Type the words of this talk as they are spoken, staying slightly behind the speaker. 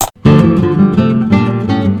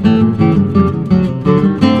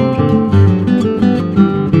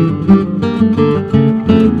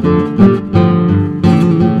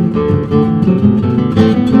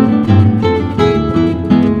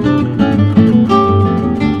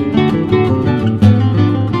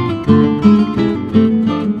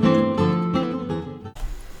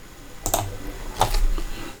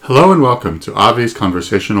and welcome to Avi's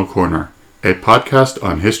Conversational Corner, a podcast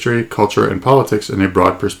on history, culture, and politics in a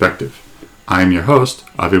broad perspective. I am your host,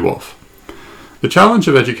 Avi Wolf. The challenge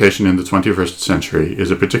of education in the 21st century is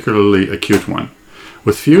a particularly acute one.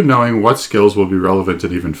 With few knowing what skills will be relevant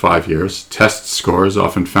in even 5 years, test scores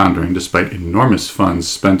often foundering despite enormous funds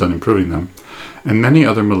spent on improving them, and many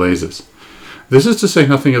other malaises. This is to say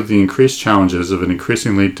nothing of the increased challenges of an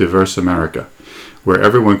increasingly diverse America, where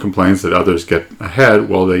everyone complains that others get ahead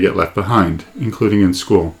while they get left behind, including in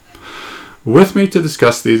school. With me to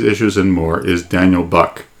discuss these issues and more is Daniel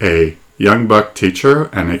Buck, a young Buck teacher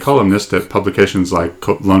and a columnist at publications like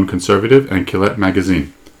Lone Conservative and Quillette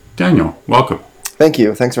Magazine. Daniel, welcome. Thank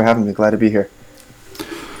you. Thanks for having me. Glad to be here.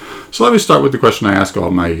 So let me start with the question I ask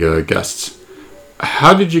all my guests.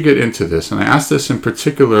 How did you get into this? And I ask this in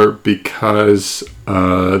particular because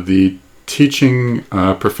the teaching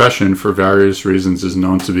profession, for various reasons, is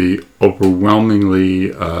known to be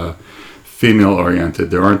overwhelmingly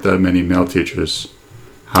female-oriented. There aren't that many male teachers.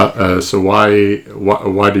 So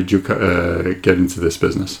why did you get into this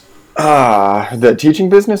business? The teaching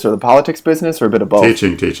business or the politics business or a bit of both?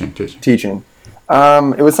 Teaching.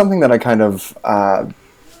 It was something that I kind of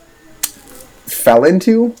fell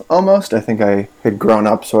into almost. I think I had grown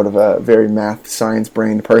up sort of a very math,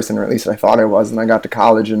 science-brained person, or at least I thought I was. And I got to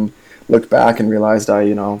college and looked back and realized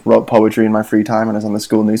I, wrote poetry in my free time and I was on the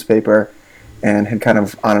school newspaper and had kind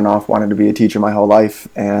of on and off wanted to be a teacher my whole life.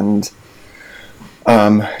 And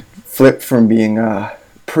flipped from being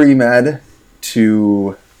pre-med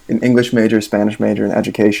to an English major, Spanish major in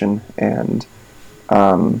education, and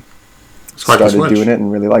started doing it and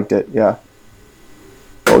really liked it. Yeah.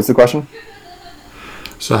 What was the question?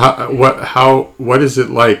 So what is it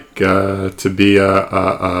like to be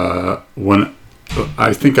one?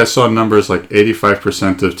 I think I saw numbers like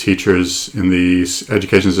 85% of teachers in the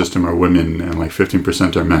education system are women and like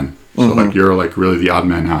 15% are men. So like you're like really the odd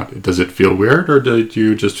man out. Does it feel weird or did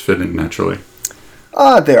you just fit in naturally?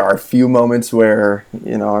 There are a few moments where,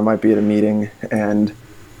 I might be at a meeting and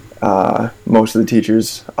most of the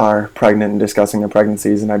teachers are pregnant and discussing their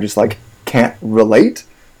pregnancies and I just can't relate.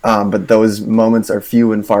 But those moments are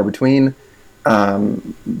few and far between.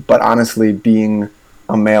 But honestly, being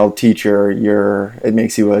a male teacher, it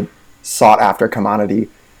makes you a sought-after commodity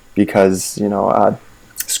because,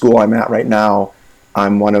 school I'm at right now,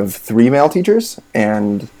 I'm one of 3 male teachers,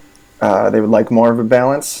 and they would like more of a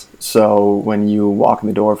balance. So when you walk in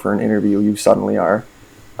the door for an interview, you suddenly are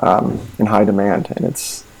in high demand, and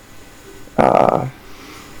it's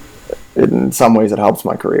in some ways it helps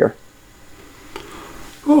my career.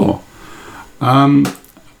 Cool.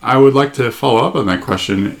 I would like to follow up on that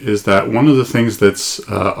question is that one of the things that's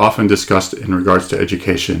often discussed in regards to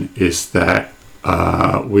education is that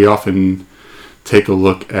we often take a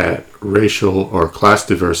look at racial or class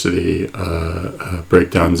diversity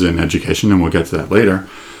breakdowns in education, and we'll get to that later.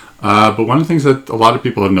 But one of the things that a lot of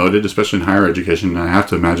people have noted, especially in higher education, and I have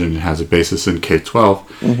to imagine it has a basis in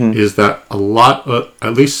K-12, is that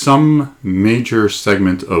at least some major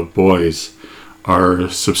segment of boys are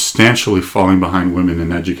substantially falling behind women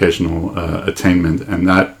in educational attainment, and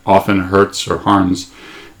that often hurts or harms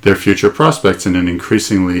their future prospects in an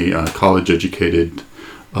increasingly college-educated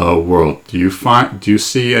world. Do you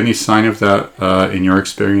see any sign of that in your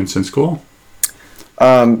experience in school?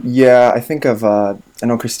 Yeah, I think of I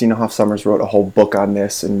know Christina Hoff Sommers wrote a whole book on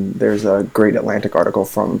this, and there's a great Atlantic article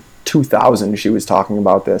from 2000. She was talking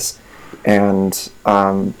about this, and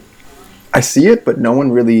I see it, but no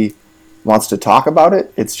one really wants to talk about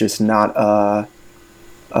it. It's just not a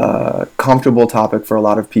comfortable topic for a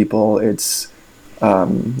lot of people. It's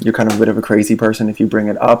you're kind of a bit of a crazy person if you bring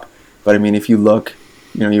it up. But I mean, if you look,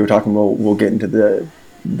 you were talking about, we'll get into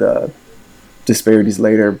the disparities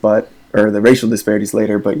later, or the racial disparities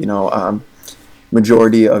later. But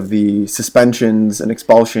majority of the suspensions and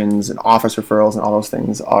expulsions and office referrals and all those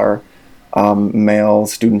things are male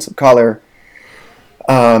students of color.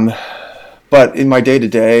 But in my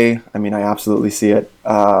day-to-day, I mean, I absolutely see it.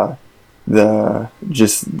 The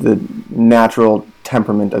natural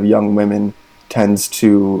temperament of young women tends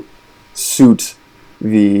to suit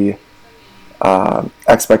the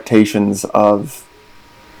expectations of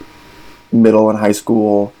middle and high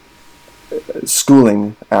school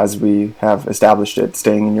schooling as we have established it,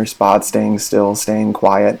 staying in your spot, staying still, staying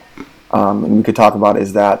quiet. And we could talk about,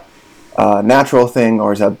 is that a natural thing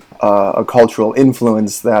or is that a cultural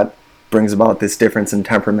influence that brings about this difference in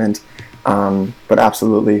temperament? But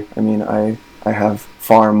absolutely, I mean, I have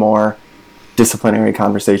far more disciplinary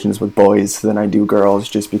conversations with boys than I do girls,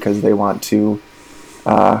 just because they want to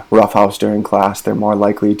roughhouse during class. They're more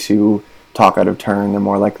likely to talk out of turn. They're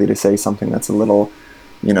more likely to say something that's a little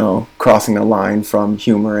crossing the line from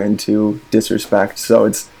humor into disrespect.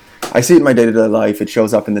 So I see it in my day-to-day life. It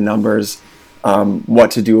shows up in the numbers.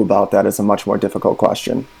 What to do about that is a much more difficult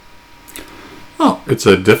question. Well, it's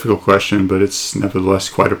a difficult question, but it's nevertheless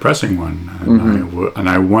quite a pressing one. And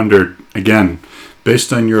I wondered, again,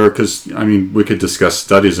 based on because we could discuss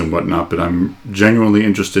studies and whatnot, but I'm genuinely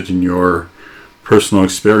interested in your personal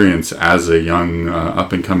experience as a young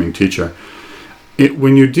up-and-coming teacher.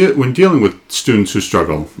 When dealing with students who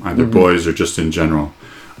struggle, either boys or just in general,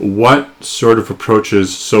 what sort of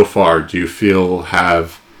approaches so far do you feel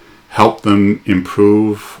have helped them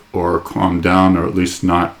improve or calm down, or at least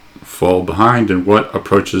not fall behind? And what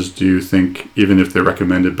approaches do you think, even if they're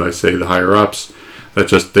recommended by, say, the higher ups, that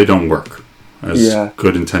just they don't work as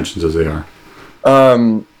good intentions as they are?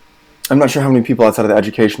 I'm not sure how many people outside of the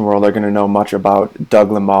education world are going to know much about Doug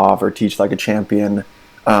Lemov or Teach Like a Champion.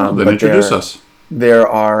 Then introduce us. There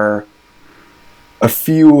are a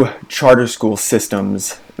few charter school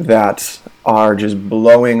systems that are just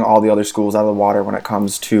blowing all the other schools out of the water when it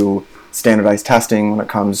comes to standardized testing, when it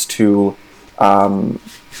comes to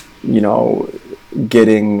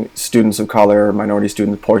getting students of color, minority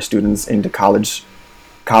students, poor students into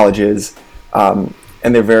colleges, and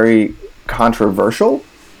they're very controversial.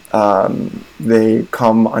 They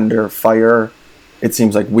come under fire, it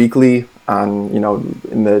seems like weekly on,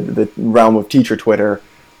 in the realm of teacher Twitter,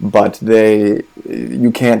 but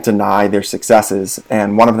you can't deny their successes.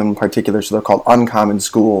 And one of them in particular, so they're called Uncommon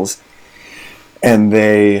Schools, and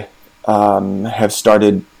they have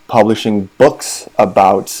started publishing books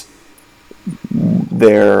about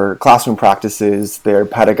their classroom practices, their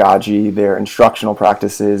pedagogy, their instructional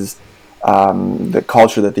practices, the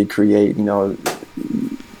culture that they create.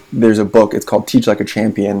 There's a book, it's called Teach Like a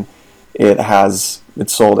Champion.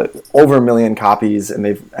 It's sold at over 1 million copies, and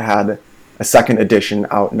they've had a second edition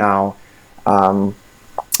out now.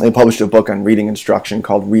 They published a book on reading instruction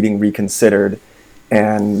called Reading Reconsidered.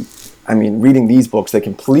 And reading these books, they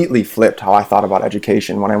completely flipped how I thought about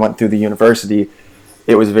education. When I went through the university,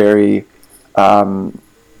 it was very, the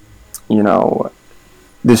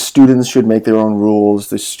students should make their own rules.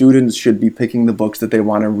 The students should be picking the books that they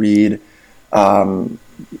want to read,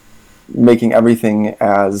 making everything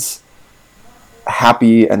as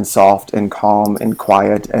happy and soft and calm and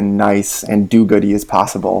quiet and nice and do-goody as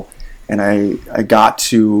possible. And I got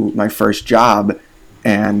to my first job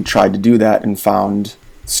and tried to do that and found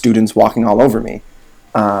students walking all over me.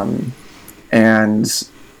 And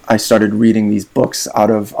I started reading these books out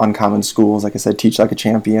of Uncommon Schools, like I said, Teach Like a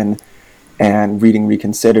Champion and Reading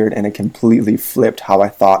Reconsidered, and it completely flipped how I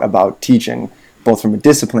thought about teaching, both from a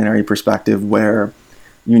disciplinary perspective where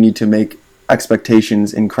you need to make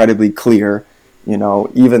expectations incredibly clear.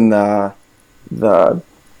 Even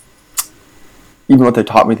even what they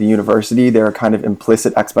taught me at the university, there are kind of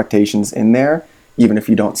implicit expectations in there, even if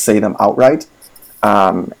you don't say them outright.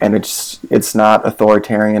 And it's not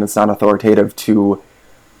authoritarian, it's not authoritative to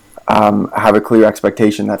have a clear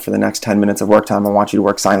expectation that for the next 10 minutes of work time, I want you to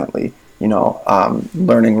work silently.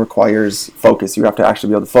 Learning requires focus. You have to actually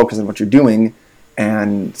be able to focus on what you're doing.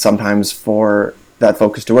 And sometimes for that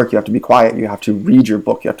focus to work, you have to be quiet. You have to read your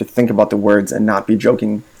book. You have to think about the words and not be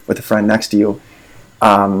joking with a friend next to you.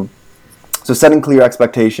 So setting clear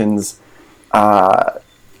expectations outright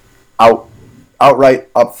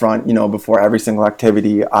up front, before every single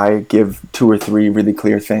activity, I give 2 or 3 really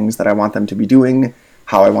clear things that I want them to be doing,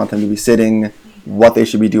 how I want them to be sitting, what they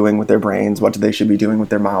should be doing with their brains, what they should be doing with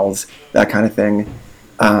their mouths, that kind of thing,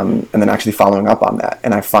 and then actually following up on that.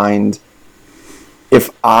 And I find if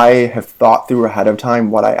I have thought through ahead of time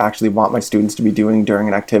what I actually want my students to be doing during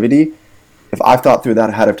an activity, if I've thought through that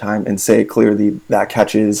ahead of time and say it clearly, that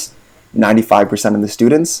catches 95% of the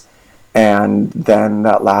students, and then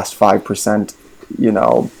that last 5%,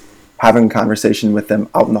 having a conversation with them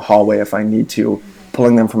out in the hallway if I need to,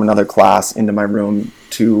 pulling them from another class into my room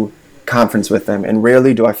to conference with them. And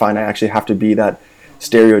rarely do I find I actually have to be that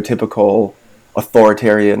stereotypical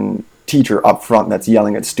authoritarian teacher up front that's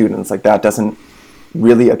yelling at students. Like, that doesn't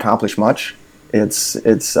really accomplish much. It's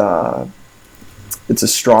a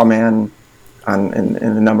straw man in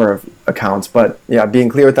a number of accounts. But yeah, being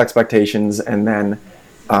clear with expectations and then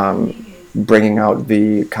bringing out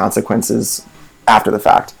the consequences after the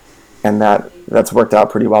fact. And that's worked out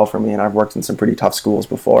pretty well for me. And I've worked in some pretty tough schools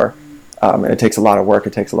before. And it takes a lot of work.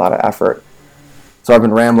 It takes a lot of effort. So I've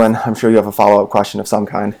been rambling. I'm sure you have a follow-up question of some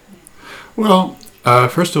kind. Well,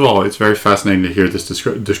 first of all, it's very fascinating to hear this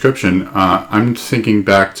description. I'm thinking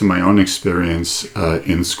back to my own experience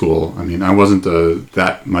in school. I mean, I wasn't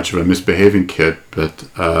that much of a misbehaving kid, but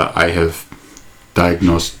I have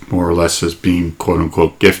diagnosed more or less as being quote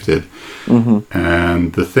unquote gifted. Mm-hmm.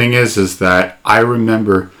 And the thing is that I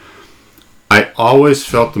remember I always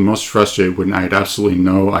felt the most frustrated when I had absolutely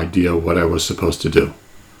no idea what I was supposed to do.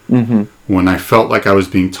 Mm-hmm. When I felt like I was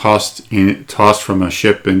being tossed from a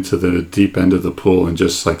ship into the deep end of the pool and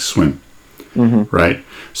just like swim. Mm-hmm. Right?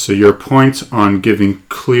 So your point on giving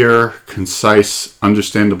clear, concise,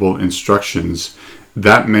 understandable instructions,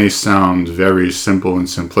 that may sound very simple and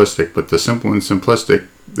simplistic, but the simple and simplistic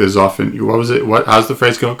is often, how's the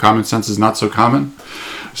phrase go? Common sense is not so common.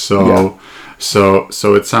 So, Yeah.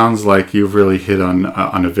 so it sounds like you've really hit on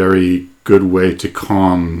a very good way to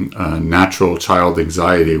calm natural child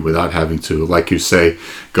anxiety without having to, like you say,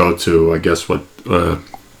 go to, I guess, what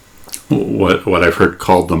I've heard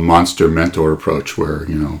called the monster mentor approach, where,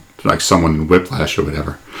 like someone in Whiplash or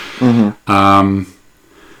whatever. Mm-hmm.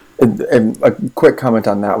 And a quick comment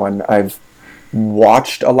on that one. I've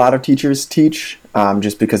watched a lot of teachers teach,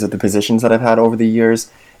 just because of the positions that I've had over the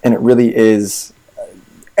years, and it really is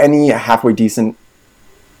any halfway decent.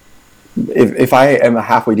 If I am a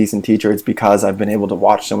halfway decent teacher, it's because I've been able to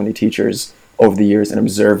watch so many teachers over the years and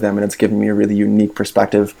observe them, and it's given me a really unique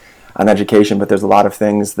perspective on education. But there's a lot of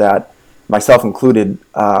things that, myself included,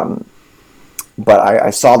 but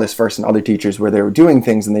I saw this first in other teachers where they were doing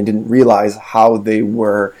things and they didn't realize how they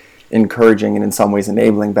were encouraging and in some ways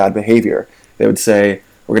enabling bad behavior. They would say,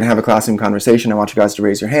 we're going to have a classroom conversation, I want you guys to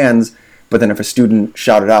raise your hands, but then if a student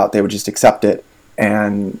shouted out, they would just accept it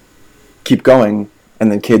and keep going, and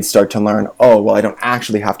then kids start to learn, oh, well, I don't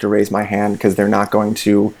actually have to raise my hand because they're not going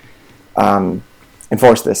to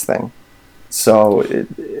enforce this thing. So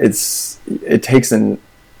it takes an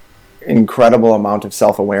incredible amount of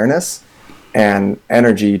self-awareness and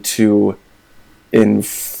energy to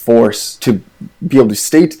be able to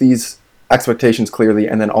state these expectations clearly,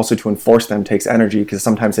 and then also to enforce them takes energy, because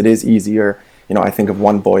sometimes it is easier. I think of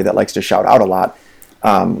one boy that likes to shout out a lot.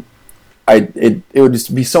 It would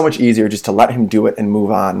just be so much easier just to let him do it and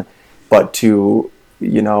move on, but to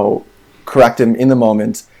correct him in the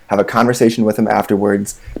moment, have a conversation with him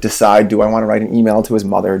afterwards, decide, do I want to write an email to his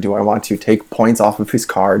mother? Do I want to take points off of his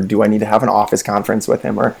card? Do I need to have an office conference with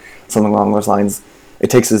him, or something along those lines? It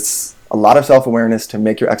takes a lot of self-awareness to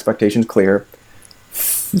make your expectations clear.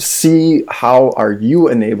 See how are you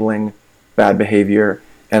enabling bad behavior,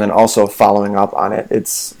 and then also following up on it.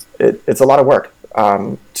 It's a lot of work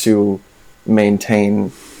to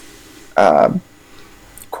maintain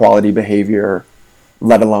quality behavior,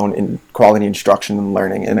 let alone in quality instruction and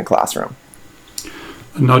learning in a classroom.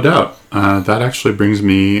 No doubt. That actually brings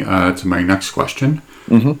me to my next question,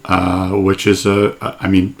 which is,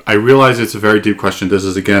 I realize it's a very deep question. This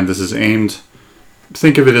is aimed,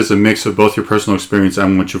 think of it as a mix of both your personal experience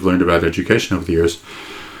and what you've learned about education over the years.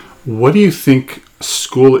 What do you think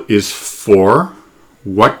school is for?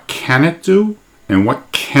 What can it do? And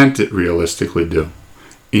what can't it realistically do,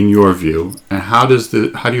 in your view? And how do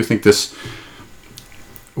you think this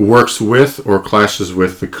works with or clashes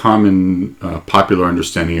with the common popular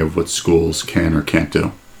understanding of what schools can or can't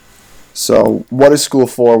do? So, what is school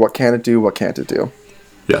for? What can it do? What can't it do?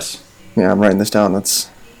 Yes. Yeah, I'm writing this down. That's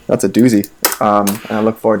a doozy, and I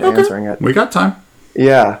look forward to answering it. We got time.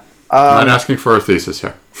 Yeah. I'm not asking for a thesis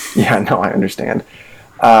here. Yeah, no, I understand.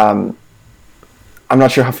 I'm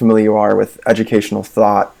not sure how familiar you are with educational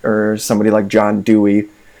thought or somebody like John Dewey.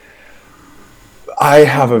 I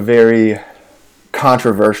have a very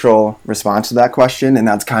controversial response to that question, and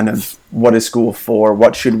that's kind of, what is school for?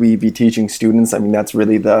 What should we be teaching students? I mean, that's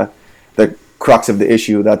really the crux of the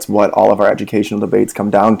issue. That's what all of our educational debates come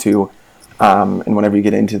down to. And whenever you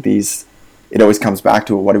get into these, it always comes back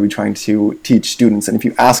to, what are we trying to teach students? And if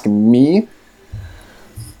you ask me,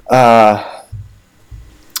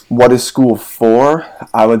 what is school for?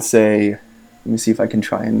 I would say, let me see if I can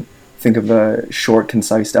try and think of a short,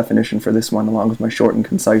 concise definition for this one, along with my short and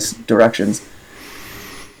concise directions.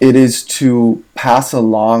 It is to pass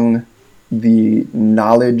along the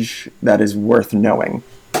knowledge that is worth knowing.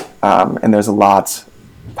 And there's a lot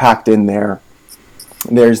packed in there.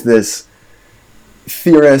 There's this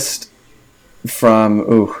theorist from,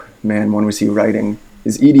 when was he writing?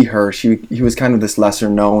 Is E.D. Hirsch. He was kind of this lesser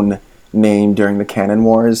known name during the Canon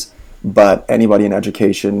Wars, but anybody in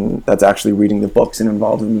education that's actually reading the books and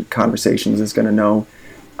involved in conversations is going to know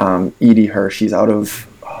E.D. Hirsch. He's out of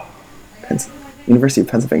University of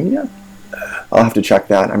Pennsylvania. I'll have to check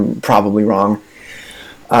that. I'm probably wrong.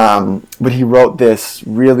 But he wrote this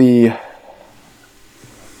really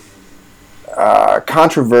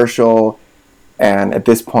controversial, and at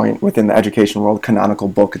this point within the education world, canonical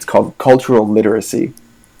book. It's called Cultural Literacy.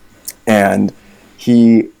 And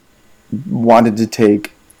he wanted to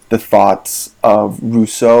take the thoughts of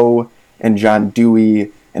Rousseau and John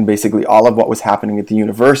Dewey and basically all of what was happening at the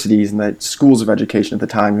universities and the schools of education at the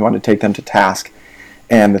time. He wanted to take them to task.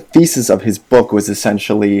 And the thesis of his book was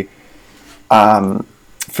essentially,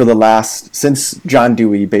 since John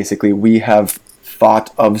Dewey, basically, we have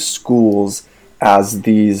thought of schools as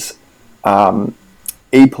these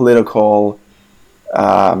apolitical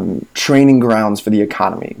training grounds for the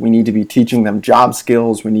economy. We need to be teaching them job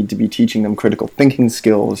skills. We need to be teaching them critical thinking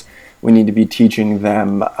skills. We need to be teaching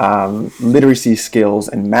them literacy skills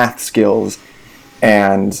and math skills.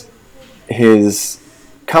 And his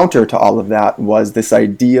counter to all of that was this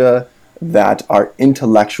idea that our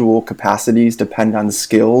intellectual capacities depend on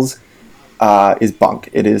skills is bunk.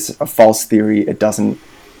 It is a false theory. It doesn't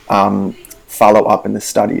follow up in the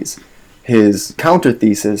studies. His counter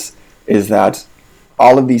thesis is that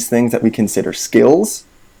all of these things that we consider skills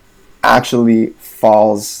actually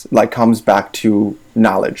comes back to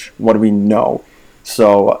knowledge. What do we know?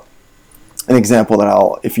 So an example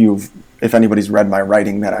that if anybody's read my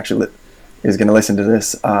writing that actually is going to listen to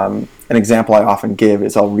this, an example I often give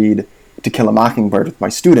is I'll read To Kill a Mockingbird with my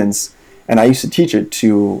students, and I used to teach it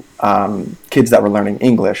to kids that were learning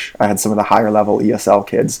English. I had some of the higher level ESL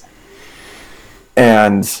kids,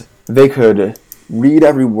 and they could read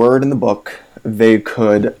every word in the book. They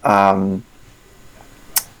could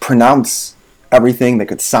pronounce everything. They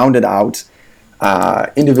could sound it out.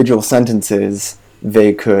 Individual sentences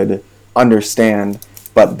they could understand,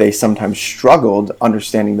 but they sometimes struggled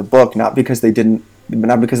understanding the book, not because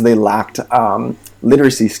they lacked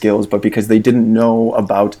literacy skills, but because they didn't know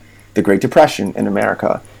about the Great Depression in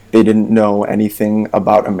America. They didn't know anything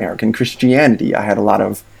about American Christianity. I had a lot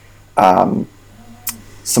of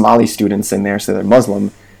Somali students in there, so they're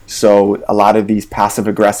Muslim. So a lot of these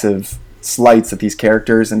passive-aggressive slights that these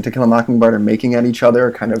characters in To Kill a Mockingbird are making at each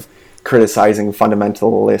other, kind of criticizing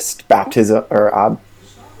fundamentalist fundamentalist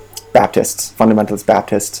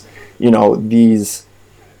Baptists. These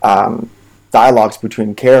dialogues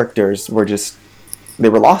between characters they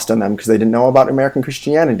were lost on them because they didn't know about American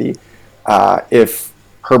Christianity. If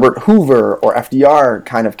Herbert Hoover or FDR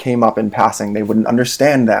kind of came up in passing, they wouldn't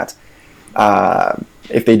understand that.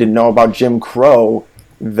 If they didn't know about Jim Crow,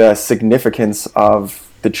 the significance of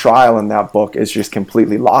the trial in that book is just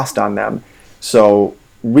completely lost on them. So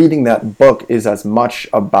reading that book is as much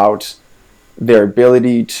about their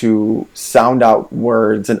ability to sound out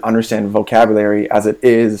words and understand vocabulary as it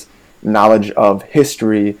is knowledge of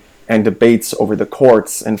history and debates over the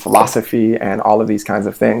courts and philosophy and all of these kinds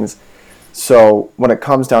of things. So when it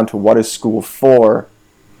comes down to what is school for,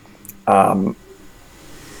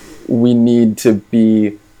 we need to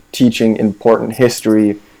be teaching important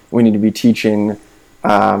history. We need to be teaching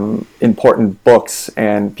important books,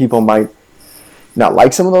 and people might not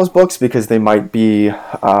like some of those books because they might be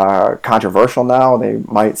controversial now. They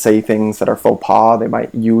might say things that are faux pas. They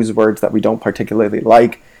might use words that we don't particularly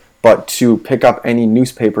like. But to pick up any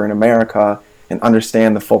newspaper in America and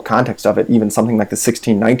understand the full context of it, even something like the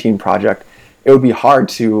 1619 Project, it would be hard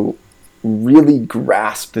to really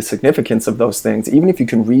grasp the significance of those things, even if you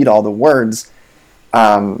can read all the words.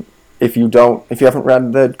 If you haven't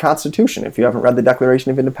read the Constitution, if you haven't read the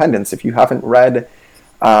Declaration of Independence, if you haven't read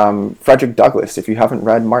Frederick Douglass, if you haven't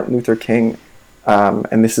read Martin Luther King,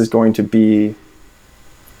 and this is going to be...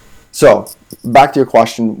 So, back to your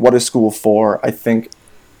question, what is school for? I think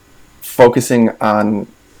focusing on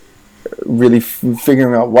really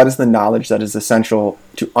figuring out what is the knowledge that is essential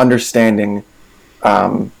to understanding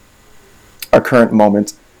our current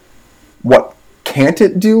moment. What can't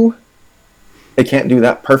it do? It can't do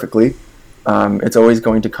that perfectly. It's always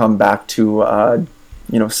going to come back to,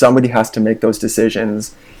 somebody has to make those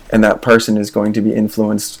decisions, and that person is going to be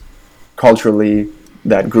influenced culturally,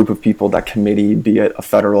 that group of people, that committee, be it a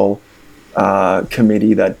federal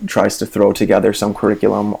committee that tries to throw together some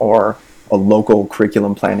curriculum, or a local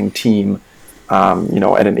curriculum planning team,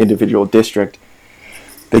 at an individual district.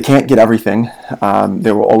 They can't get everything.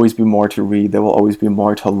 There will always be more to read. There will always be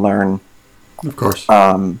more to learn. Of course.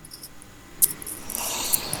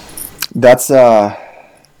 That's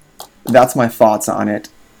my thoughts on it,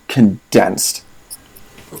 condensed.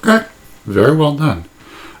 Okay, very well done.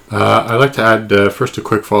 I'd like to add first a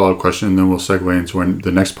quick follow-up question, and then we'll segue into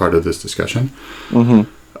the next part of this discussion.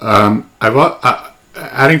 Mm-hmm.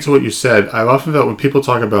 Adding to what you said, I've often felt when people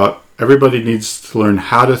talk about everybody needs to learn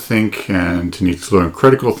how to think and needs to learn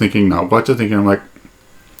critical thinking, not what to think, and I'm like,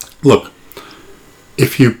 look,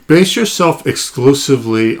 if you base yourself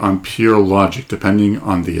exclusively on pure logic, depending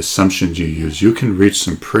on the assumptions you use, you can reach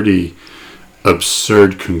some pretty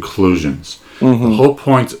absurd conclusions. The whole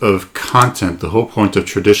point of content, the whole point of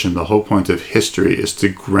tradition, the whole point of history is to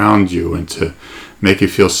ground you and to make you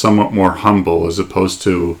feel somewhat more humble, as opposed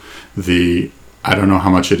to I don't know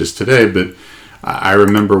how much it is today, but I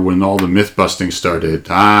remember when all the myth busting started.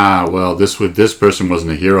 This person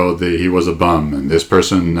wasn't a hero, he was a bum, and this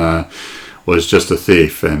person was just a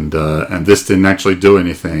thief, and this didn't actually do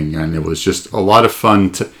anything, and it was just a lot of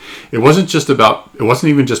fun. It wasn't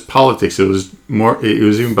even just politics. It was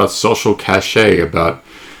even about social cachet, about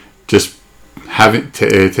just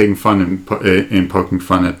taking fun in poking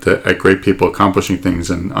fun at great people accomplishing things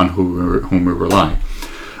and on whom we rely.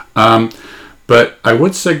 But I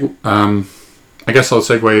would I guess I'll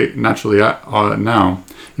segue naturally now.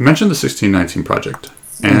 You mentioned the 1619 Project,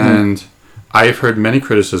 and I've heard many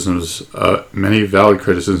criticisms, many valid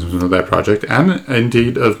criticisms of that project, and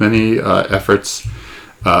indeed of many efforts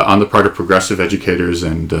on the part of progressive educators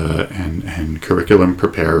and curriculum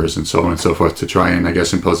preparers and so on and so forth to try and, I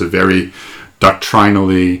guess, impose a very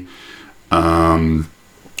doctrinally, and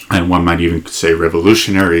one might even say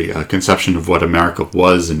revolutionary conception of what America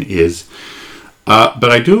was and is.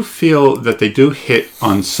 But I do feel that they do hit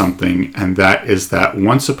on something, and that is that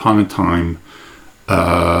once upon a time,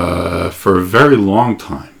 for a very long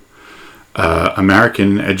time,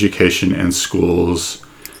 American education and schools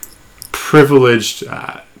privileged,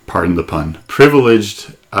 pardon the pun,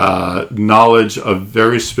 privileged knowledge of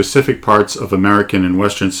very specific parts of American and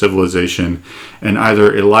Western civilization, and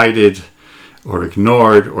either elided or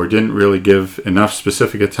ignored or didn't really give enough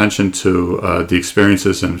specific attention to the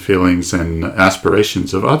experiences and feelings and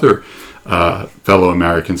aspirations of other fellow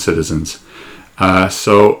American citizens.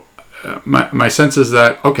 So my sense is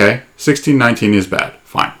that, okay, 1619 is bad,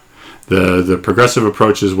 fine. The progressive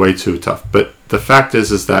approach is way too tough. But the fact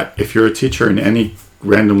is that if you're a teacher in any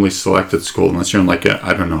randomly selected school, unless you're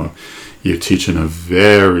in you teach in a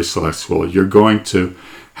very select school, you're going to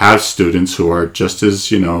have students who are just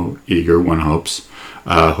as, eager, one hopes,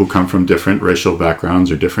 who come from different racial backgrounds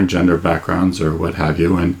or different gender backgrounds or what have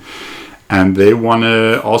you. And they want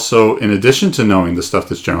to also, in addition to knowing the stuff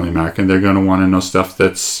that's generally American, they're going to want to know stuff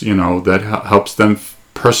that's, that helps them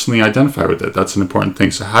personally identify with it. That's an important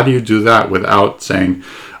thing. So how do you do that without saying,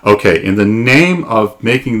 okay, in the name of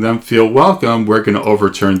making them feel welcome, we're going to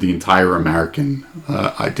overturn the entire American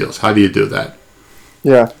ideals? How do you do that?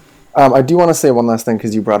 Yeah. I do want to say one last thing,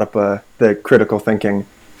 because you brought up the critical thinking.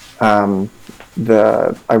 I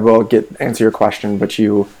will answer your question, but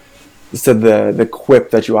you said the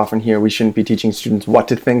quip that you often hear: we shouldn't be teaching students what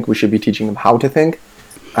to think, we should be teaching them how to think.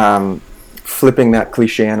 Flipping that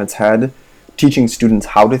cliche on its head, teaching students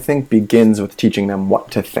how to think begins with teaching them what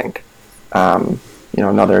to think.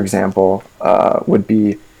 Another example would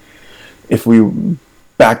be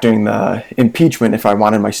back during the impeachment, if I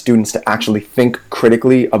wanted my students to actually think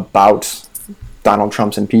critically about Donald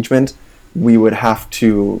Trump's impeachment, we would have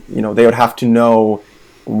to, they would have to know,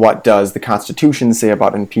 what does the Constitution say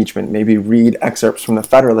about impeachment? Maybe read excerpts from the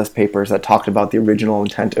Federalist Papers that talked about the original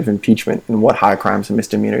intent of impeachment and what high crimes and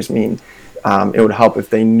misdemeanors mean. It would help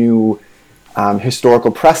if they knew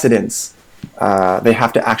historical precedents. They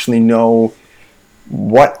have to actually know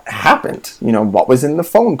what happened, what was in the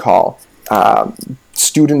phone call.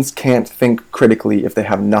 Students can't think critically if they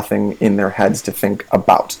have nothing in their heads to think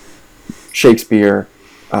about. Shakespeare,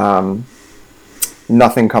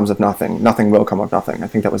 nothing comes of nothing. Nothing will come of nothing. I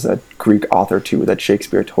think that was a Greek author too that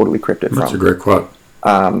Shakespeare totally crypted from. That's a great quote.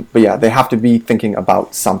 But yeah, they have to be thinking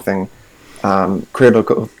about something.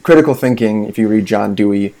 Critical thinking, if you read John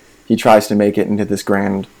Dewey, he tries to make it into this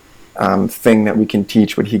grand thing that we can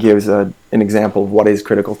teach, but he gives an example of what is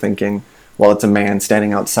critical thinking. Well, it's a man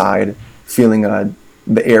standing outside, feeling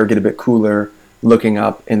the air get a bit cooler, looking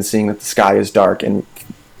up and seeing that the sky is dark and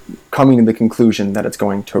coming to the conclusion that it's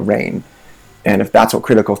going to rain. And if that's what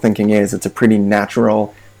critical thinking is, it's a pretty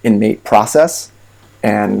natural, innate process.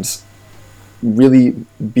 And really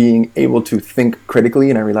being able to think critically,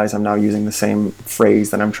 and I realize I'm now using the same phrase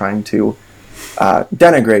that I'm trying to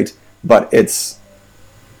denigrate, but it's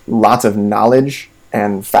lots of knowledge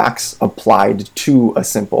and facts applied to a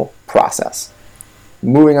simple process.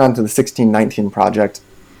 Moving on to the 1619 Project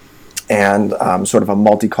and sort of a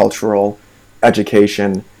multicultural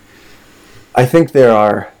education, I think there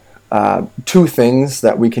are two things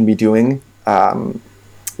that we can be doing. There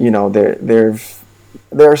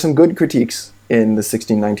are some good critiques in the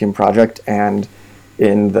 1619 Project and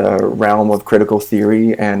in the realm of critical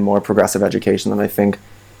theory and more progressive education that I think,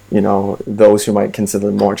 those who might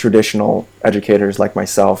consider more traditional educators like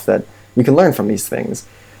myself, that we can learn from these things.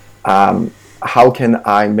 How can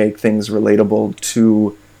I make things relatable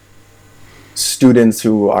to students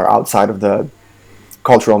who are outside of the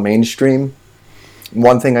cultural mainstream?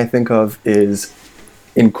 One thing I think of is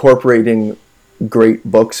incorporating great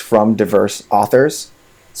books from diverse authors.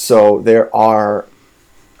 So there are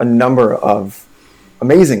a number of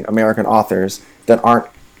amazing American authors that aren't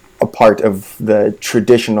a part of the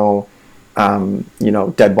traditional,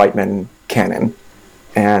 dead white men canon,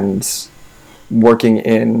 and working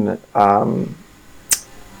in Chinua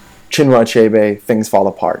Achebe, Things Fall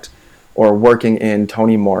Apart, or working in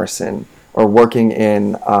Toni Morrison, or working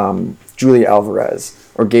in Julia Alvarez,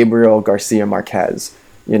 or Gabriel Garcia Marquez.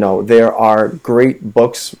 There are great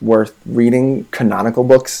books worth reading, canonical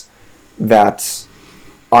books that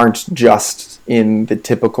aren't just in the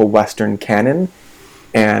typical Western canon.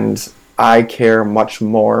 And I care much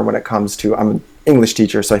more when it comes to, I'm an English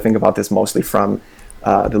teacher, so I think about this mostly from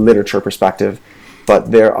the literature perspective,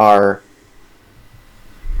 but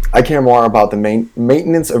I care more about the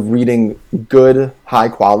maintenance of reading good,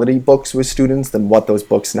 high-quality books with students than what those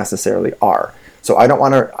books necessarily are. So I don't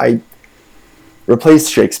want to, replace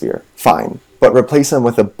Shakespeare, fine, but replace them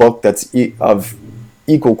with a book that's of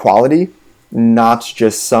equal quality, not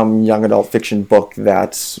just some young adult fiction book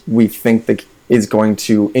that we think is going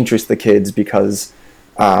to interest the kids because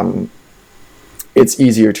it's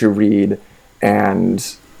easier to read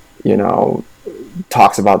and,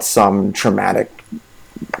 talks about some traumatic,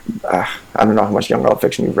 I don't know how much young adult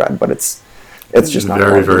fiction you've read, but it's just not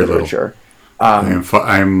very, very literature.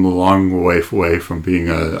 I'm a long way away from being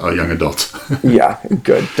a young adult. Yeah,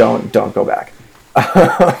 good. Don't go back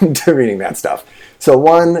to reading that stuff. So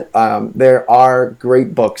there are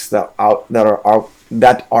great books that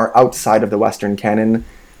are outside of the Western canon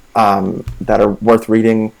that are worth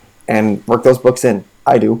reading, and work those books in.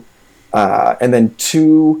 I do. And then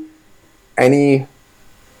 2, any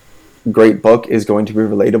great book is going to be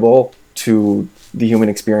relatable to the human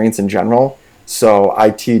experience in general. So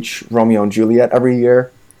I teach Romeo and Juliet every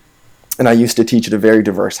year, and I used to teach at a very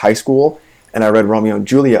diverse high school, and I read Romeo and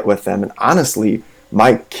Juliet with them, and honestly,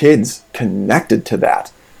 my kids connected to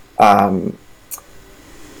that.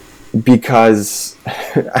 Because,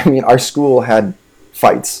 our school had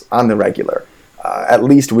fights on the regular, at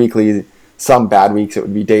least weekly. Some bad weeks it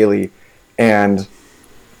would be daily, and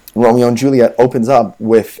Romeo and Juliet opens up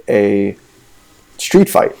with a street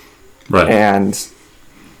fight. Right. And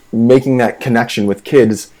making that connection with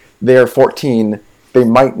kids, they're 14, they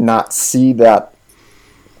might not see that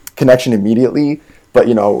connection immediately, but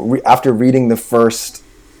after reading the first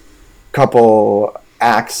couple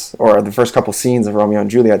acts or the first couple scenes of Romeo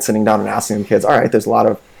and Juliet, sitting down and asking the kids, all right, there's a lot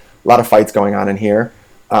of fights going on in here.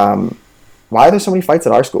 Why are there so many fights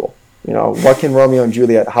at our school? What can Romeo and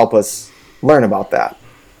Juliet help us learn about that?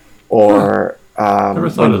 Or never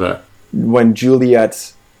thought of that. When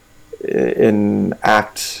Juliet, in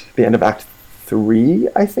the end of Act 3,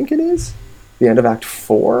 I think it is, the end of Act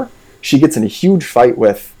 4, she gets in a huge fight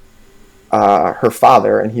with her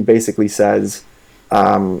father, and he basically says,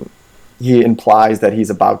 he implies that he's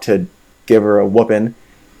about to give her a whooping,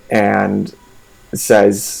 and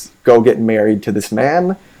says, go get married to this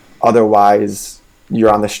man, otherwise you're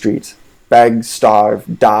on the street. Beg,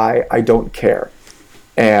 starve, die, I don't care.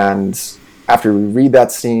 And after we read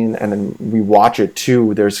that scene and then we watch it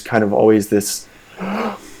too, there's kind of always this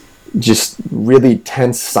just really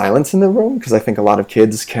tense silence in the room, because I think a lot of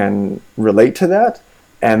kids can relate to that.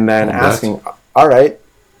 And then asking, all right,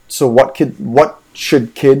 so what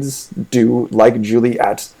should kids do like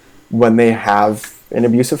Juliet when they have an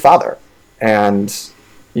abusive father? And,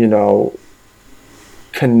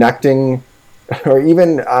 connecting, or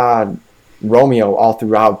even Romeo all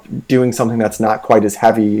throughout doing something that's not quite as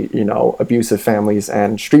heavy, abusive families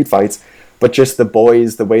and street fights, but just the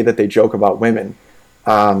boys, the way that they joke about women,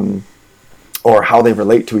 or how they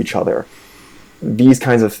relate to each other. These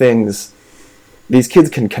kinds of things, these kids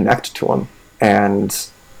can connect to them, and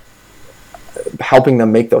helping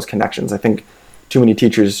them make those connections. I think too many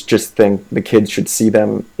teachers just think the kids should see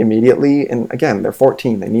them immediately. And again, they're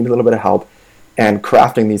 14, they need a little bit of help, and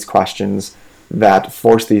crafting these questions that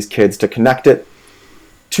force these kids to connect it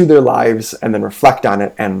to their lives and then reflect on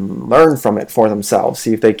it and learn from it for themselves,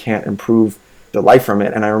 see if they can't improve their life from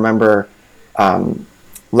it. And I remember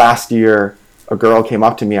last year, a girl came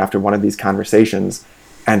up to me after one of these conversations,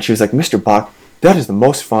 and she was like, Mr. Buck, that is the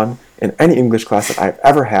most fun in any English class that I've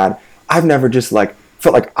ever had. I've never just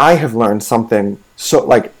felt like I have learned something so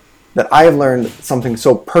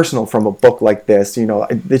personal from a book like this.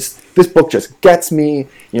 This book just gets me.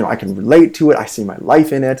 I can relate to it. I see my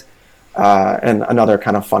life in it. And another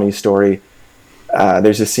kind of funny story.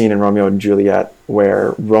 There's a scene in Romeo and Juliet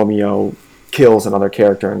where Romeo kills another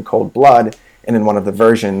character in cold blood, and in one of the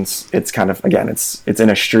versions, it's kind of, again, it's in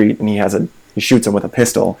a street, and he shoots him with a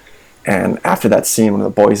pistol, And after that scene, one of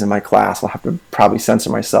the boys in my class, I'll have to probably censor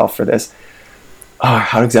myself for this.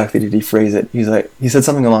 How exactly did he phrase it? He said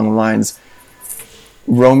something along the lines,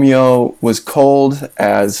 Romeo was cold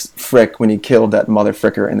as frick when he killed that mother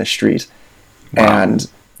fricker in the street. Wow. And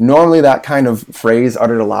normally that kind of phrase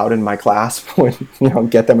uttered aloud in my class would,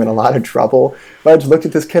 get them in a lot of trouble. But I just looked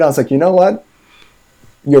at this kid, I was like, you know what?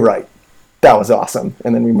 You're right. That was awesome.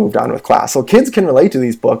 And then we moved on with class. So kids can relate to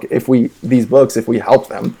these books if we help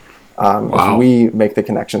them, wow. If we make the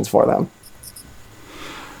connections for them.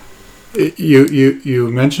 You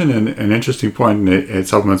mentioned an interesting point, and it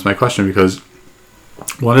supplements my question, because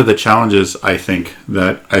one of the challenges I think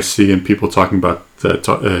that I see in people talking about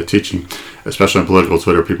teaching, especially on political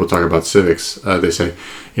Twitter, people talk about civics. They say,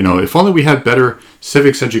 if only we had better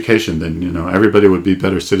civics education, then everybody would be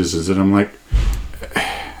better citizens. And I'm like,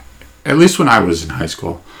 at least when I was in high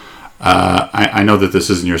school, I know that this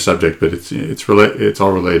isn't your subject, but it's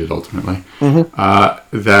all related ultimately.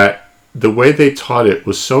 Mm-hmm. That the way they taught it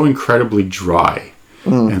was so incredibly dry.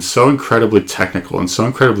 And so incredibly technical and so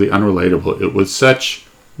incredibly unrelatable. It was such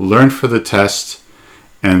learn for the test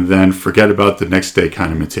and then forget about the next day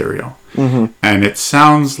kind of material. Mm-hmm. And it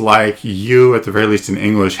sounds like you, at the very least in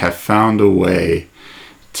English, have found a way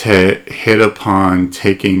to hit upon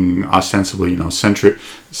taking ostensibly,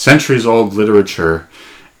 centuries old literature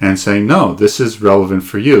and saying, no, this is relevant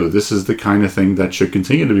for you. This is the kind of thing that should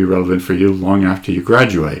continue to be relevant for you long after you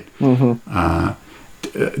graduate. Mm-hmm.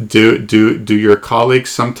 Do your colleagues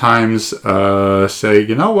sometimes say,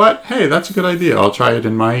 you know what? Hey, that's a good idea. I'll try it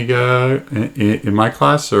in my in my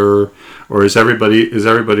class, or is everybody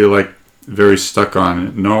like very stuck on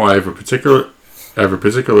it? No, I have a particular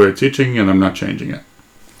way of teaching, and I'm not changing it.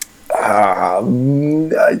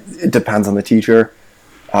 It depends on the teacher.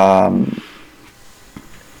 I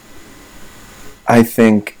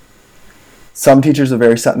think some teachers are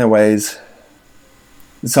very set in their ways.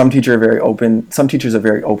 Some teachers are very open. Some teachers are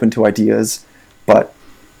very open to ideas, but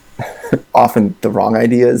often the wrong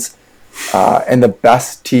ideas. And the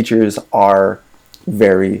best teachers are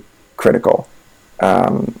very critical.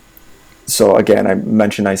 So again, I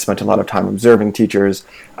mentioned I spent a lot of time observing teachers.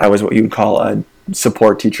 I was what you would call a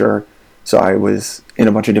support teacher. So I was in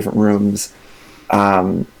a bunch of different rooms,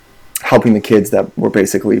 helping the kids that were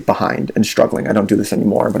basically behind and struggling. I don't do this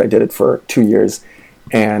anymore, but I did it for 2 years.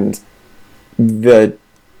 And the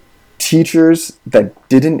teachers that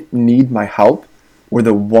didn't need my help were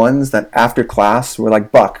the ones that after class were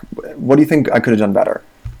like, Buck, what do you think I could have done better?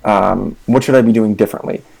 What should I be doing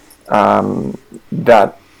differently?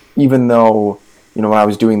 That even though, when I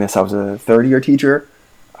was doing this, I was a third-year teacher,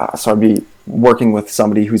 so I'd be working with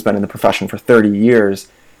somebody who's been in the profession for 30 years,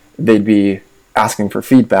 they'd be asking for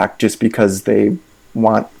feedback just because they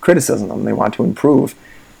want criticism, they want to improve.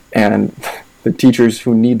 And the teachers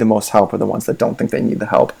who need the most help are the ones that don't think they need the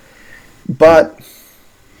help. But,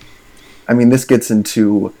 this gets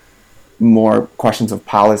into more questions of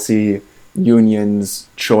policy, unions,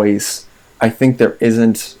 choice. I think there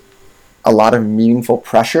isn't a lot of meaningful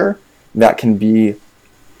pressure that can be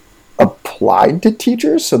applied to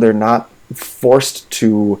teachers, so they're not forced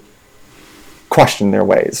to question their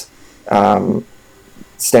ways.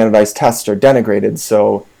 Standardized tests are denigrated,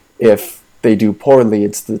 so if they do poorly,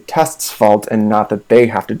 it's the test's fault and not that they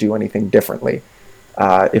have to do anything differently.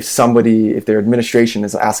 If their administration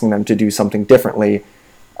is asking them to do something differently,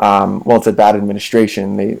 it's a bad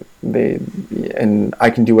administration. And I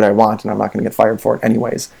can do what I want, and I'm not going to get fired for it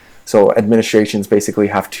anyways. So administrations basically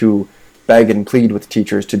have to beg and plead with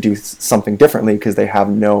teachers to do something differently because they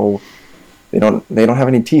don't have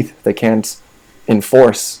any teeth. They can't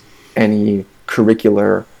enforce any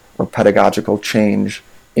curricular or pedagogical change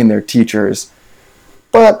in their teachers.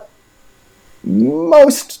 But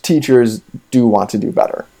most teachers do want to do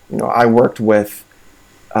better. I worked with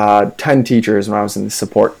 10 teachers when I was in the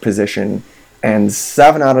support position, and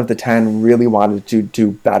 7 out of the 10 really wanted to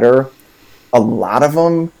do better. A lot of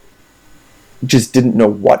them just didn't know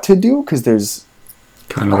what to do because there's...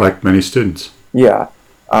 Kind of like many students. Yeah.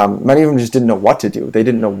 Many of them just didn't know what to do. They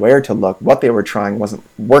didn't know where to look. What they were trying wasn't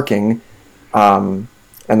working. And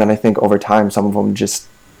then I think over time, some of them just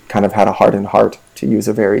kind of had a hardened heart, to use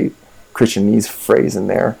a very Christianese phrase in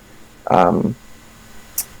there.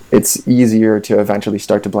 It's easier to eventually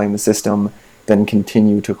start to blame the system than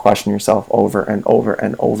continue to question yourself over and over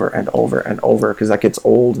and over and over and over, because that gets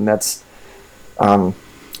old and that's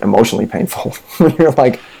emotionally painful. You're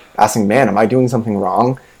like asking, man, am I doing something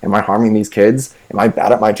wrong? Am I harming these kids? Am I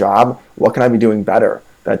bad at my job? What can I be doing better?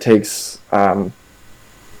 That takes a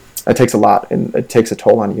lot, and it takes a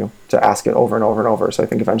toll on you to ask it over and over and over. So I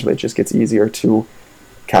think eventually it just gets easier to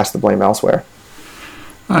cast the blame elsewhere.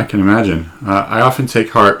 I can imagine. I often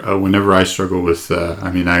take heart whenever I struggle with.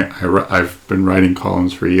 I've been writing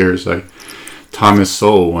columns for years. Thomas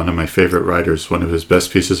Sowell, one of my favorite writers, one of his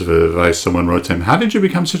best pieces of advice, someone wrote to him, "How did you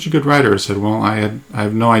become such a good writer?" I said, "Well, I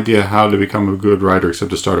have no idea how to become a good writer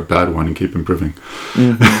except to start a bad one and keep improving."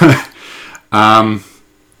 Mm-hmm.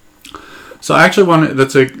 So I actually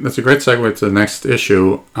that's a great segue to the next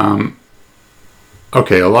issue.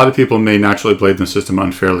 Okay, a lot of people may naturally blame the system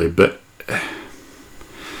unfairly, but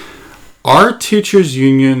are teachers'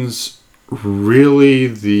 unions really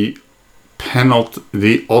the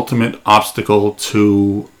ultimate obstacle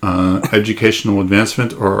to educational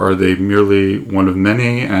advancement, or are they merely one of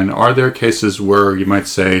many? And are there cases where you might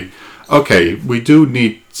say, okay, we do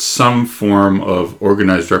need some form of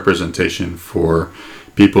organized representation for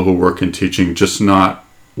people who work in teaching, just not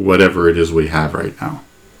whatever it is we have right now?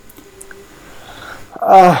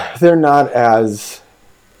 They're not as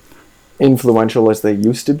influential as they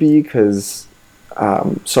used to be, because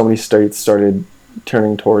so many states started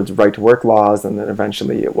turning towards right-to-work laws, and then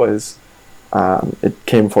eventually it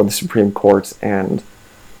came before the Supreme Court, and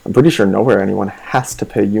I'm pretty sure nowhere anyone has to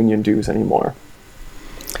pay union dues anymore.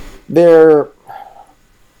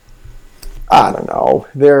 I don't know.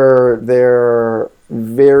 They're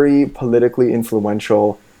very politically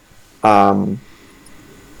influential.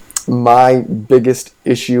 My biggest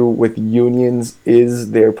issue with unions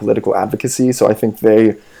is their political advocacy, so I think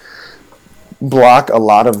they block a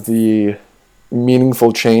lot of the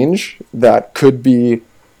meaningful change that could be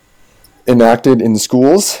enacted in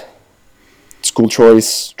schools, school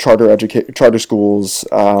choice, charter schools,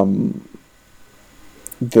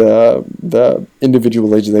 the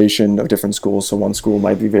individualization of different schools. So one school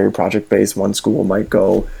might be very project-based, one school might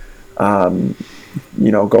go hard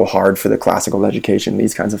for the classical education,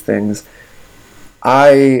 these kinds of things.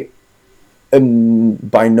 I am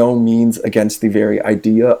by no means against the very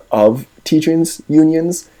idea of teachers'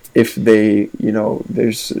 unions, if they,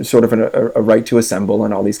 there's sort of a right to assemble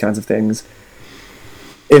and all these kinds of things.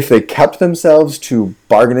 If they kept themselves to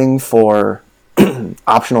bargaining for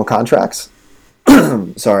optional contracts,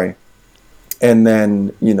 sorry, and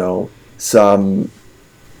then, some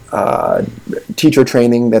teacher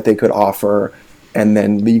training that they could offer, and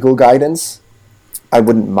then legal guidance, I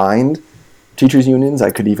wouldn't mind teachers' unions.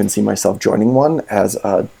 I could even see myself joining one as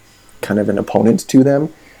a kind of an opponent to them.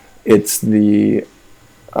 It's the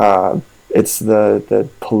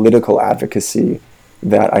political advocacy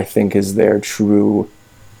that I think is their true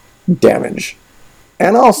damage.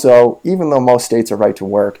 And also, even though most states are right to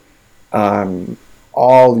work,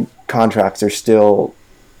 all contracts are still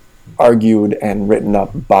argued and written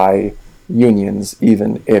up by unions,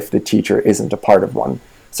 even if the teacher isn't a part of one.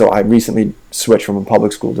 So I recently switched from a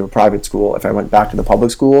public school to a private school. If I went back to the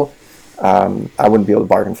public school, I wouldn't be able to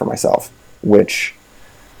bargain for myself, which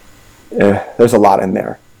there's a lot in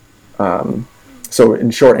there. So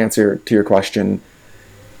in short answer to your question,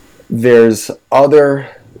 there's other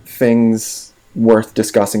things worth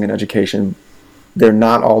discussing in education. They're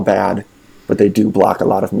not all bad, but they do block a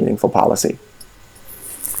lot of meaningful policy.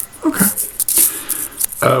 Okay.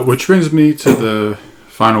 Which brings me to the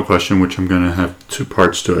final question, which I'm going to have two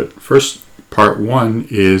parts to it. First, part one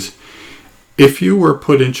is, if you were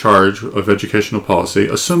put in charge of educational policy,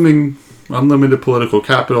 assuming unlimited political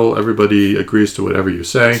capital, everybody agrees to whatever you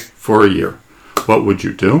say, for a year, what would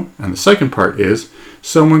you do? And the second part is,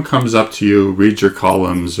 someone comes up to you, reads your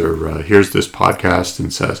columns, or hears this podcast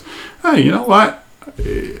and says, hey, you know what?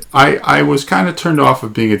 I was kind of turned off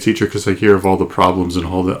of being a teacher because I hear of all the problems and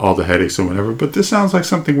all the headaches and whatever, but this sounds like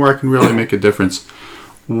something where I can really make a difference.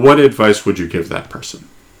 What advice would you give that person?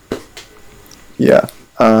 Yeah.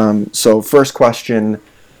 So first question,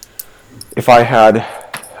 if I had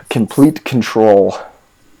complete control,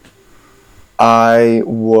 I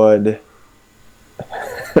would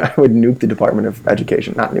nuke the Department of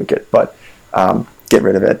Education, not nuke it, but get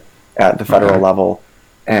rid of it at the federal level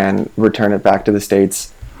and return it back to the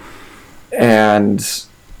states. And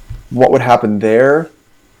what would happen there?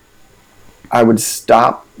 I would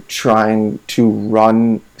stop trying to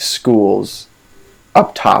run schools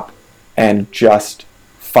up top and just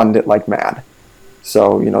fund it like mad.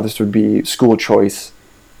 So, this would be school choice,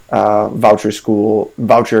 vouchers,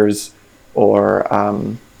 or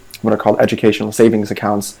what are called educational savings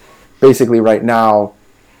accounts. Basically, right now,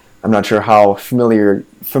 I'm not sure how familiar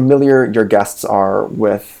your guests are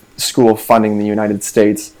with school funding in the United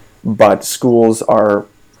States, but schools are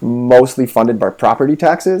mostly funded by property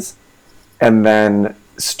taxes, and then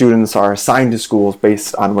students are assigned to schools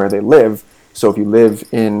based on where they live. So if you live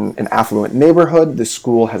in an affluent neighborhood, the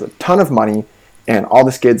school has a ton of money, and all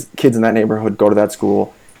the kids in that neighborhood go to that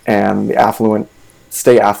school, and the affluent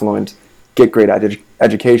stay affluent, get great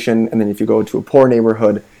education, and then if you go to a poor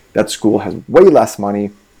neighborhood, that school has way less money,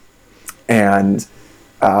 and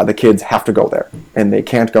the kids have to go there, and they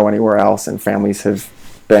can't go anywhere else, and families have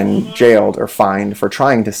been jailed or fined for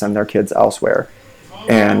trying to send their kids elsewhere.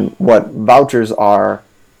 And what vouchers are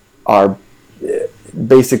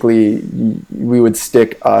basically, we would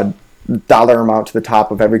stick a dollar amount to the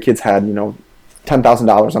top of every kid's head,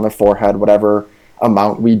 $10,000 on their forehead, whatever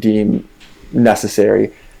amount we deem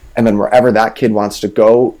necessary. And then wherever that kid wants to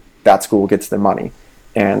go, that school gets their money.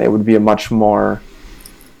 And it would be a much more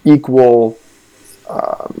equal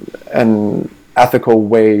and ethical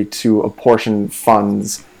way to apportion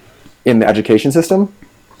funds in the education system.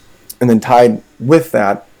 And then tied with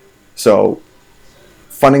that, so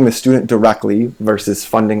funding the student directly versus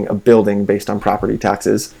funding a building based on property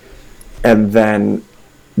taxes, and then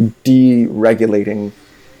deregulating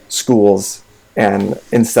schools, and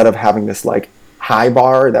instead of having this like high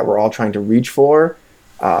bar that we're all trying to reach for,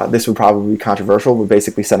 this would probably be controversial, but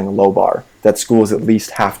basically setting a low bar that schools at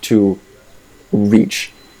least have to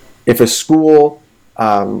reach. If a school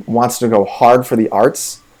wants to go hard for the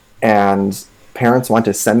arts and parents want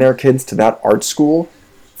to send their kids to that art school,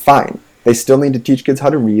 fine. They still need to teach kids how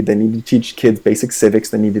to read. They need to teach kids basic civics.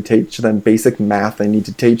 They need to teach them basic math. They need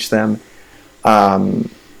to teach them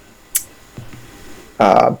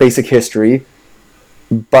basic history.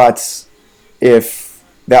 But if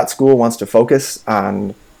that school wants to focus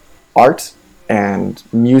on art and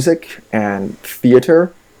music and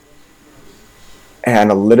theater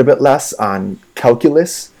and a little bit less on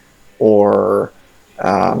calculus or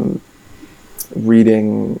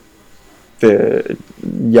reading the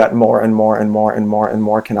yet more and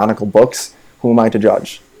more canonical books, who am I to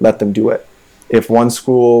judge? Let them do it. If one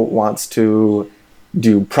school wants to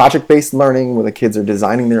do project-based learning where the kids are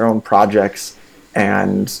designing their own projects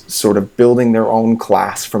and sort of building their own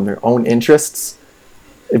class from their own interests,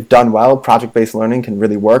 if done well, project-based learning can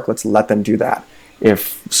really work. Let's let them do that.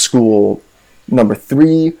 If school number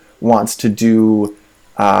 3 wants to do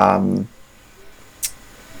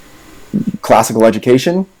classical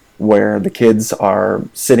education, where the kids are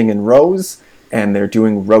sitting in rows and they're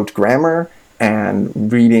doing rote grammar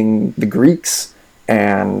and reading the Greeks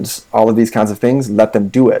and all of these kinds of things, let them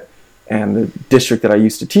do it. And the district that I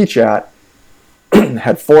used to teach at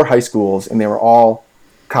had 4 high schools, and they were all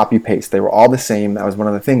copy-paste. They were all the same. That was one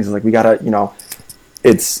of the things. Like, we gotta,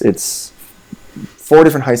 it's 4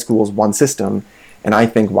 different high schools, one system, and I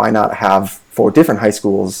think why not have 4 different high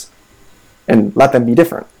schools and let them be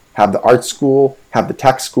different? Have the art school, have the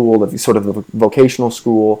tech school, the sort of the vocational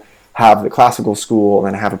school, have the classical school,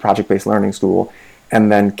 and then have a project-based learning school.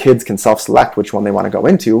 And then kids can self-select which one they want to go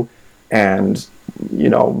into. And,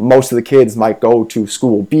 most of the kids might go to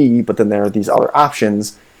school B, but then there are these other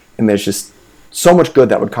options. And there's just so much good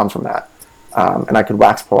that would come from that. And I could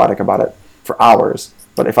wax poetic about it for hours.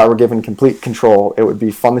 But if I were given complete control, it would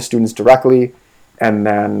be fund the students directly and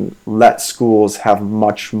then let schools have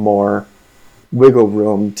much more wiggle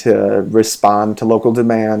room to respond to local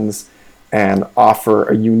demands and offer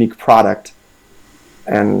a unique product,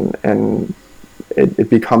 and it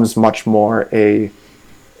becomes much more a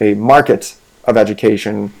market of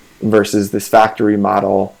education versus this factory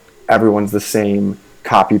model, everyone's the same,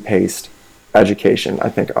 copy-paste education. I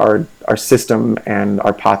think our system and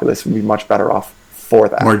our populace would be much better off for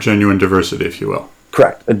that. More genuine diversity, if you will.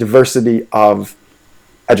 Correct. A diversity of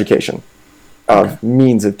education, of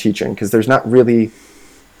means of teaching, because there's not really,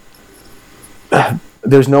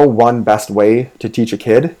 there's no one best way to teach a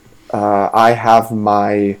kid. I have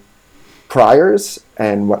my priors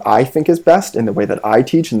and what I think is best in the way that I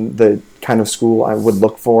teach and the kind of school I would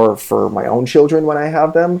look for my own children when I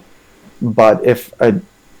have them. But if a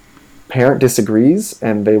parent disagrees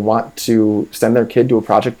and they want to send their kid to a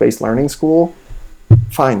project-based learning school,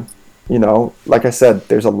 fine. Like I said,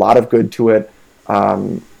 there's a lot of good to it.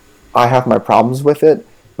 I have my problems with it,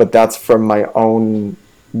 but that's from my own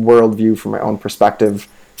worldview, from my own perspective,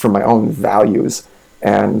 from my own values.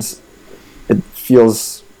 And it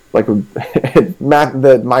feels like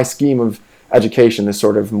my scheme of education, this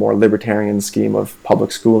sort of more libertarian scheme of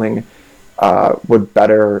public schooling, would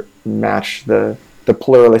better match the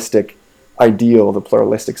pluralistic ideal, the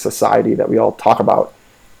pluralistic society that we all talk about,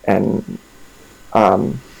 and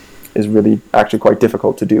is really actually quite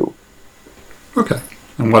difficult to do. Okay.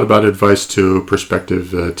 And what about advice to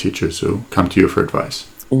prospective teachers who come to you for advice?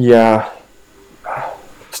 Yeah.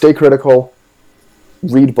 Stay critical.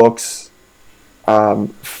 Read books.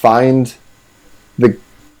 Find the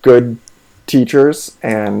good teachers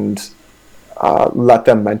and let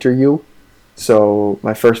them mentor you. So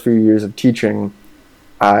my first few years of teaching,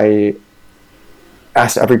 I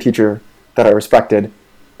asked every teacher that I respected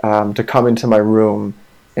to come into my room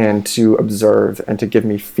and to observe and to give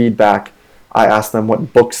me feedback. I asked them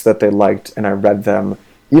what books that they liked, and I read them.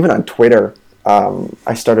 Even on Twitter,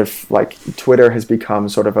 I started, Twitter has become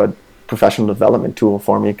sort of a professional development tool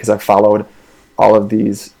for me, because I followed all of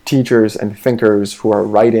these teachers and thinkers who are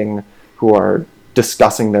writing, who are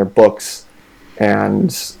discussing their books,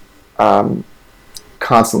 and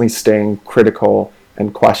constantly staying critical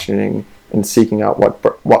and questioning and seeking out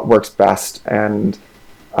what works best, and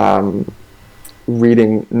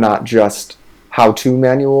reading not just how-to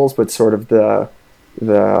manuals, but sort of the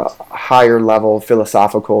higher level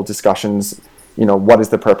philosophical discussions. What is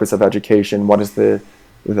the purpose of education? What is the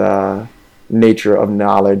nature of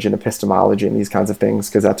knowledge and epistemology and these kinds of things?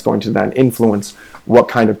 Because that's going to then influence what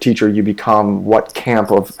kind of teacher you become, what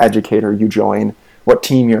camp of educator you join, what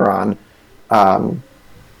team you're on.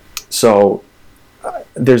 So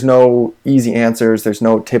there's no easy answers, there's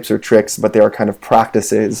no tips or tricks, but there are kind of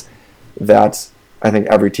practices that I think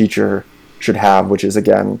every teacher should have, which is,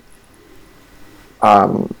 again,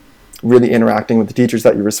 really interacting with the teachers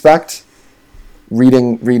that you respect,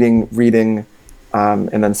 reading,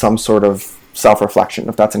 and then some sort of self-reflection.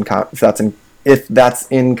 If that's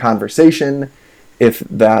in conversation, if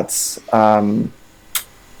that's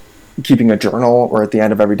keeping a journal, or at the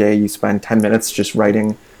end of every day you spend 10 minutes just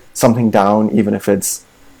writing something down, even if it's,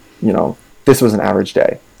 this was an average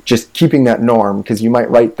day. Just keeping that norm, because you might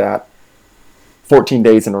write that 14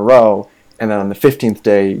 days in a row, and then on the 15th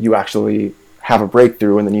day you actually have a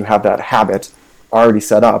breakthrough, and then you have that habit already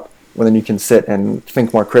set up, where then you can sit and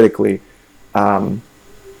think more critically. So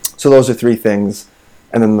those are three things.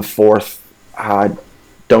 And then the fourth,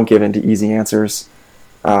 don't give in to easy answers.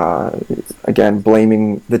 Again,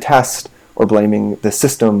 blaming the test, or blaming the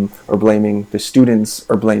system, or blaming the students,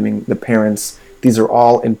 or blaming the parents. These are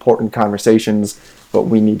all important conversations, but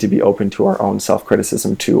we need to be open to our own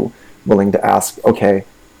self-criticism too, willing to ask, okay,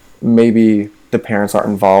 maybe the parents aren't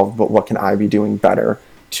involved, but what can I be doing better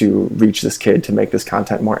to reach this kid, to make this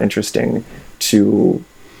content more interesting, to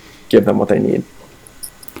give them what they need?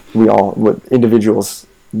 Individuals,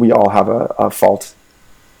 we all have a fault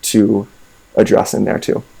to address in there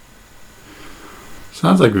too.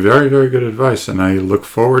 Sounds like very, very good advice, and I look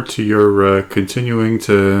forward to your continuing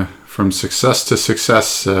from success to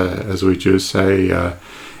success, as we Jews say,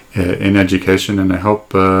 in education. And I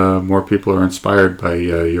hope more people are inspired by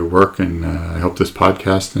your work, and I hope this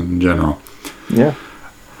podcast in general. Yeah.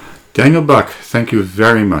 Daniel Buck, thank you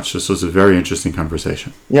very much. This was a very interesting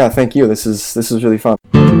conversation. Yeah, thank you. This is really fun.